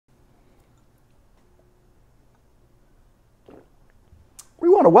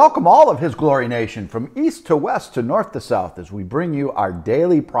want to welcome all of His Glory Nation from east to west to north to south as we bring you our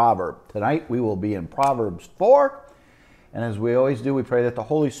daily proverb. Tonight we will be in Proverbs 4. And as we always do, we pray that the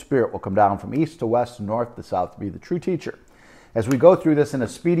Holy Spirit will come down from east to west and north to south to be the true teacher. As we go through this in a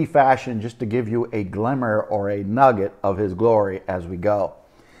speedy fashion, just to give you a glimmer or a nugget of His glory as we go.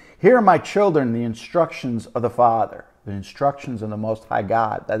 Hear, my children, the instructions of the Father, the instructions of the Most High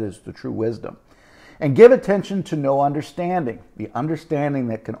God, that is the true wisdom. And give attention to know understanding, the understanding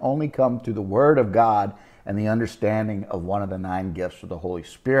that can only come through the Word of God and the understanding of one of the 9 gifts of the Holy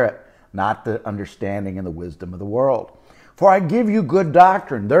Spirit, not the understanding and the wisdom of the world. For I give you good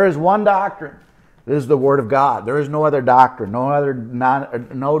doctrine. There is one doctrine. This is the Word of God. There is no other doctrine,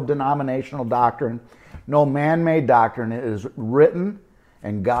 no denominational doctrine, no man-made doctrine. It is written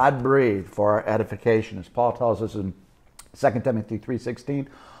and God-breathed for our edification. As Paul tells us in 2 Timothy 3:16,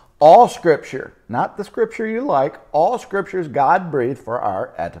 all Scripture, not the Scripture you like, all Scripture is God-breathed for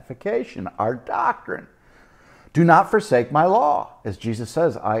our edification, our doctrine. Do not forsake my law. As Jesus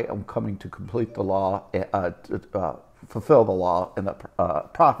says, I am coming to complete the law, fulfill the law and the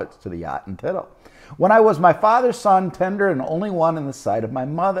prophets to the jot and tittle. When I was my father's son, tender and only one in the sight of my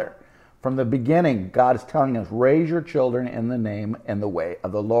mother. From the beginning, God is telling us, raise your children in the name and the way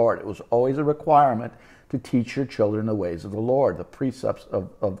of the Lord. It was always a requirement to teach your children the ways of the Lord, the precepts of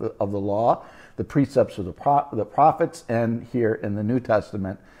the law, the precepts of the prophets, and here in the New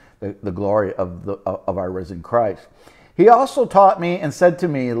Testament, the glory of our risen Christ. He also taught me and said to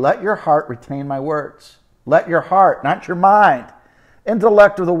me, let your heart retain my words. Let your heart, not your mind.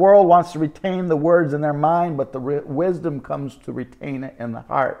 Intellect of the world wants to retain the words in their mind, but the wisdom comes to retain it in the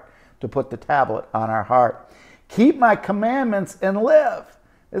heart, to put the tablet on our heart. Keep my commandments and live.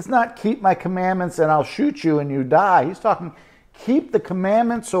 It's not keep my commandments and I'll shoot you and you die. He's talking keep the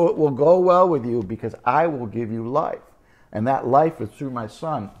commandments so it will go well with you because I will give you life. And that life is through my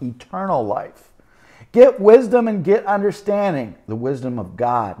Son, eternal life. Get wisdom and get understanding, the wisdom of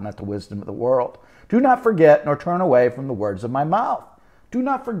God, not the wisdom of the world. Do not forget nor turn away from the words of my mouth. Do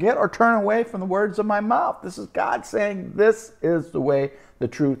not forget or turn away from the words of my mouth. This is God saying this is the way, the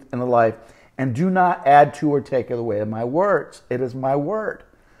truth, and the life. And do not add to or take away of my words. It is my word.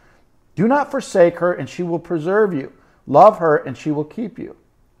 Do not forsake her, and she will preserve you. Love her, and she will keep you.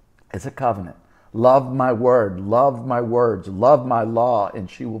 It's a covenant. Love my word, love my words, love my law, and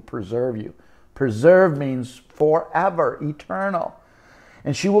she will preserve you. Preserve means forever, eternal.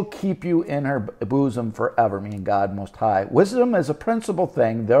 And she will keep you in her bosom forever, meaning God Most High. Wisdom is a principal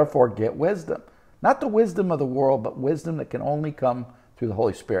thing, therefore get wisdom. Not the wisdom of the world, but wisdom that can only come through the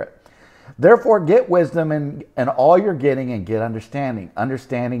Holy Spirit. Therefore, get wisdom and all you're getting, and get understanding.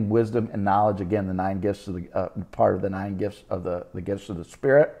 Understanding, wisdom, and knowledge. Again, the 9 gifts of part of the 9 gifts of the gifts of the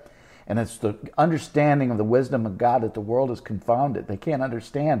Spirit. And it's the understanding of the wisdom of God that the world is confounded. They can't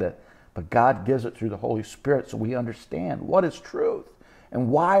understand it, but God gives it through the Holy Spirit so we understand what is truth and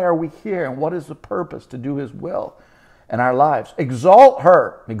why are we here and what is the purpose to do His will in our lives. Exalt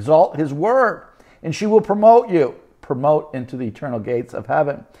her, exalt His word, and she will promote you. Promote into the eternal gates of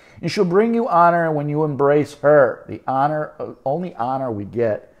heaven. And she'll bring you honor when you embrace her. The honor, only honor we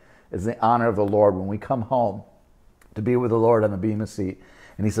get is the honor of the Lord when we come home to be with the Lord on the bema seat.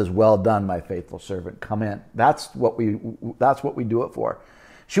 And He says, well done, my faithful servant. Come in. That's what we do it for.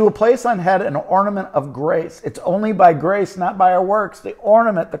 She will place on head an ornament of grace. It's only by grace, not by our works. The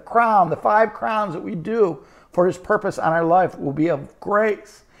ornament, the crown, the 5 crowns that we do for His purpose on our life will be of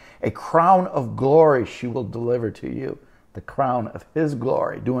grace. A crown of glory she will deliver to you. The crown of His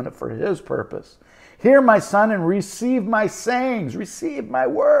glory, doing it for His purpose. Hear, my son, and receive my sayings. Receive my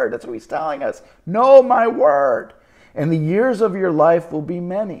word. That's what He's telling us. Know my word. And the years of your life will be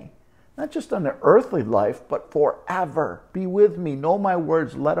many. Not just on the earthly life, but forever. Be with me. Know my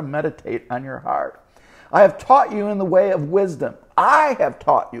words. Let them meditate on your heart. I have taught you in the way of wisdom. I have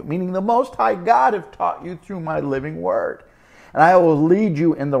taught you, meaning the Most High God have taught you through my living word. And I will lead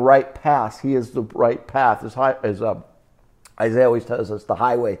you in the right path. He is the right path. As Isaiah always tells us, the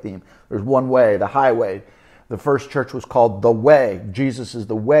highway theme. There's one way, the highway. The first church was called the way. Jesus is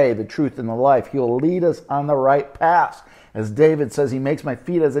the way, the truth, and the life. He will lead us on the right path. As David says, He makes my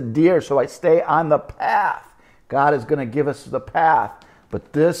feet as a deer, so I stay on the path. God is going to give us the path.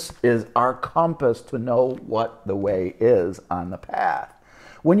 But this is our compass to know what the way is on the path.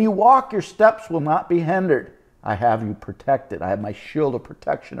 When you walk, your steps will not be hindered. I have you protected. I have my shield of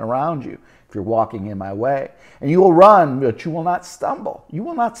protection around you if you're walking in my way. And you will run, but you will not stumble. You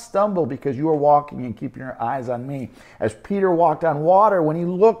will not stumble because you are walking and keeping your eyes on me. As Peter walked on water, when he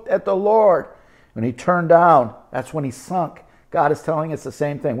looked at the Lord, when he turned down, that's when he sunk. God is telling us the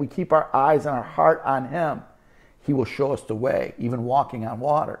same thing. We keep our eyes and our heart on Him. He will show us the way, even walking on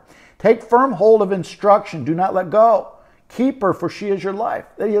water. Take firm hold of instruction. Do not let go. Keep her, for she is your life.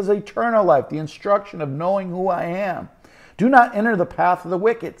 That is eternal life, the instruction of knowing who I am. Do not enter the path of the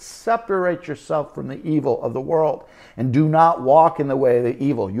wicked. Separate yourself from the evil of the world, and do not walk in the way of the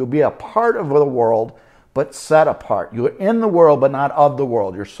evil. You'll be a part of the world, but set apart. You're in the world, but not of the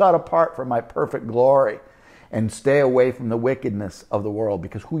world. You're set apart for my perfect glory. And stay away from the wickedness of the world,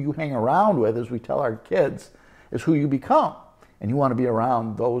 because who you hang around with, as we tell our kids, is who you become. And you want to be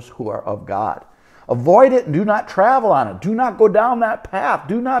around those who are of God. Avoid it and do not travel on it. Do not go down that path.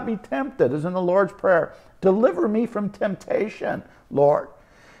 Do not be tempted, as in the Lord's Prayer. Deliver me from temptation, Lord.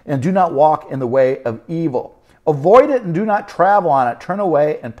 And do not walk in the way of evil. Avoid it and do not travel on it. Turn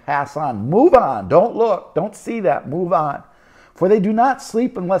away and pass on. Move on. Don't look. Don't see that. Move on. For they do not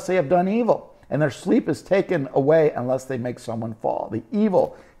sleep unless they have done evil, and their sleep is taken away unless they make someone fall. The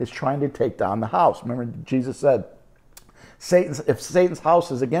evil is trying to take down the house. Remember, Jesus said, if Satan's house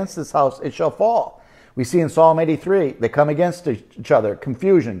is against this house, it shall fall. We see in Psalm 83, they come against each other.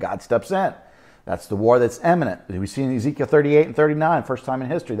 Confusion. God steps in. That's the war that's imminent. We see in Ezekiel 38 and 39, first time in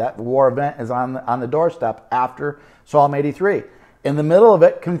history, that war event is on the doorstep after Psalm 83. In the middle of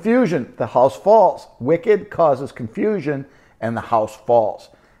it, confusion. The house falls. Wicked causes confusion, and the house falls.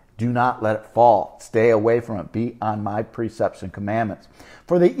 Do not let it fall. Stay away from it. Be on my precepts and commandments.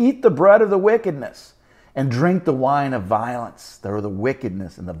 For they eat the bread of the wickedness and drink the wine of violence. There are the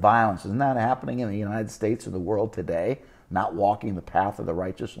wickedness and the violence. Isn't that happening in the United States and the world today? Not walking the path of the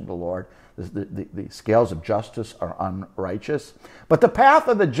righteous and the Lord. The scales of justice are unrighteous. But the path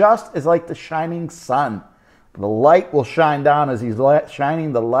of the just is like the shining sun. The light will shine down as he's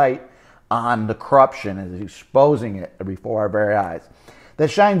shining the light on the corruption, as he's exposing it before our very eyes. That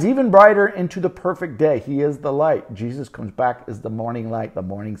shines even brighter into the perfect day. He is the light. Jesus comes back as the morning light, the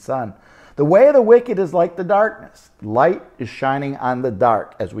morning sun. The way of the wicked is like the darkness. Light is shining on the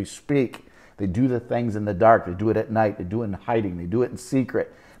dark as we speak. They do the things in the dark. They do it at night. They do it in hiding. They do it in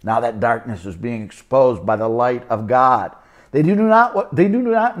secret. Now that darkness is being exposed by the light of God. They do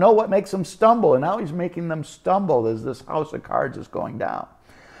not know what makes them stumble, and now he's making them stumble as this house of cards is going down.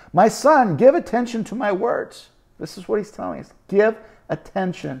 My son, give attention to my words. This is what he's telling us. Give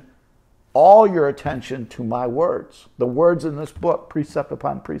attention, all your attention to my words. The words in this book, precept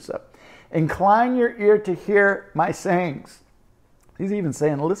upon precept. Incline your ear to hear my sayings. He's even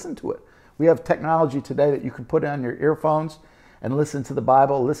saying, listen to it. We have technology today that you can put on your earphones and listen to the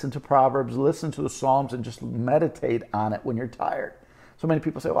Bible, listen to Proverbs, listen to the Psalms, and just meditate on it when you're tired. So many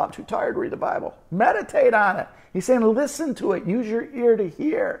people say, well, I'm too tired to read the Bible. Meditate on it. He's saying, listen to it. Use your ear to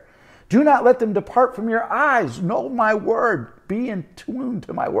hear. Do not let them depart from your eyes. Know my word. Be in tune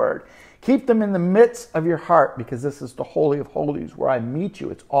to my word. Keep them in the midst of your heart, because this is the Holy of Holies where I meet you.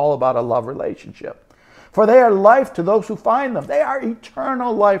 It's all about a love relationship. For they are life to those who find them. They are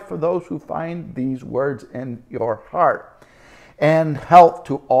eternal life for those who find these words in your heart. And health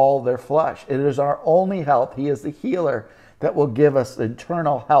to all their flesh. It is our only health. He is the healer that will give us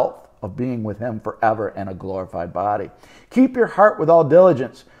eternal health of being with him forever and a glorified body. Keep your heart with all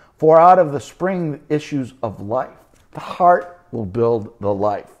diligence, for out of the spring issues of life. The heart will build the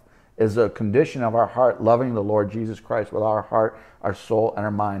life. Is a condition of our heart, loving the Lord Jesus Christ with our heart, our soul, and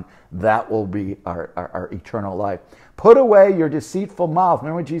our mind. That will be our eternal life. Put away your deceitful mouth.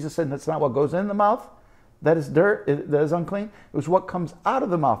 Remember what Jesus said, that's not what goes in the mouth that is dirt, that is unclean. It was what comes out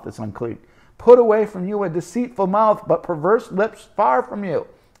of the mouth that's unclean. Put away from you a deceitful mouth, but perverse lips far from you.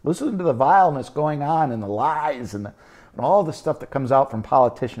 Listen to the vileness going on and the lies and all the stuff that comes out from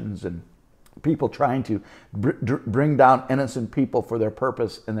politicians and people trying to bring down innocent people for their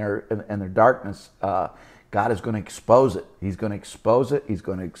purpose and their darkness. God is going to expose it. He's going to expose it. He's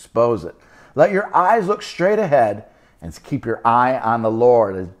going to expose it. Let your eyes look straight ahead and keep your eye on the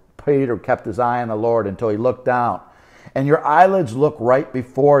Lord. As Peter kept his eye on the Lord until he looked down. And your eyelids look right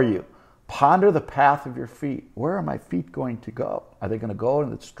before you. Ponder the path of your feet. Where are my feet going to go? Are they going to go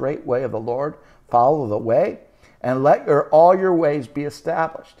in the straight way of the Lord? Follow the way? And let all your ways be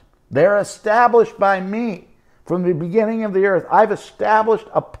established. They're established by me from the beginning of the earth. I've established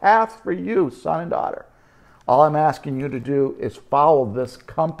a path for you, son and daughter. All I'm asking you to do is follow this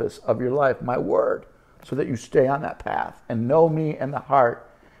compass of your life, my word, so that you stay on that path and know me in the heart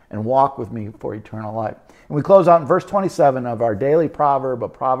and walk with me for eternal life. And we close out in verse 27 of our daily proverb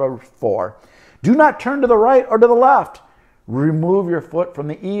of Proverbs 4. Do not turn to the right or to the left. Remove your foot from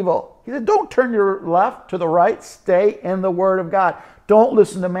the evil. He said, don't turn your left to the right. Stay in the word of God. Don't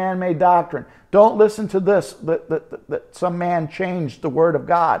listen to man-made doctrine. Don't listen to this, that some man changed the word of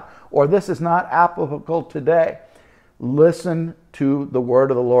God, or this is not applicable today. Listen to the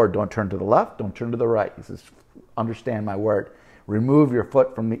word of the Lord. Don't turn to the left. Don't turn to the right. He says, understand my word. Remove your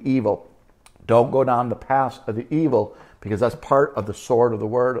foot from the evil. Don't go down the path of the evil, because that's part of the sword of the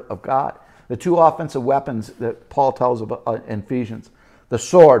word of God. The two offensive weapons that Paul tells about in Ephesians. The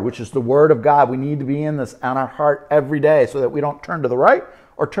sword, which is the word of God. We need to be in this on our heart every day so that we don't turn to the right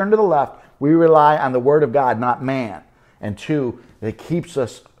or turn to the left. We rely on the word of God, not man. And two, it keeps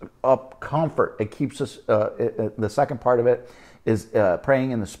us up comfort. It keeps us, the second part of it is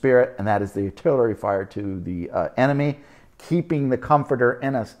praying in the Spirit, and that is the artillery fire to the enemy, keeping the comforter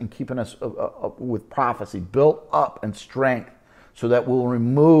in us and keeping us with prophecy, built up in strength, so that we'll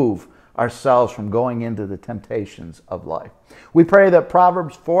remove ourselves from going into the temptations of life. We pray that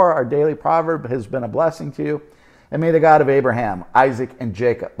Proverbs 4, our daily proverb, has been a blessing to you. And may the God of Abraham, Isaac, and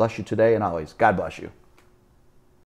Jacob bless you today and always. God bless you.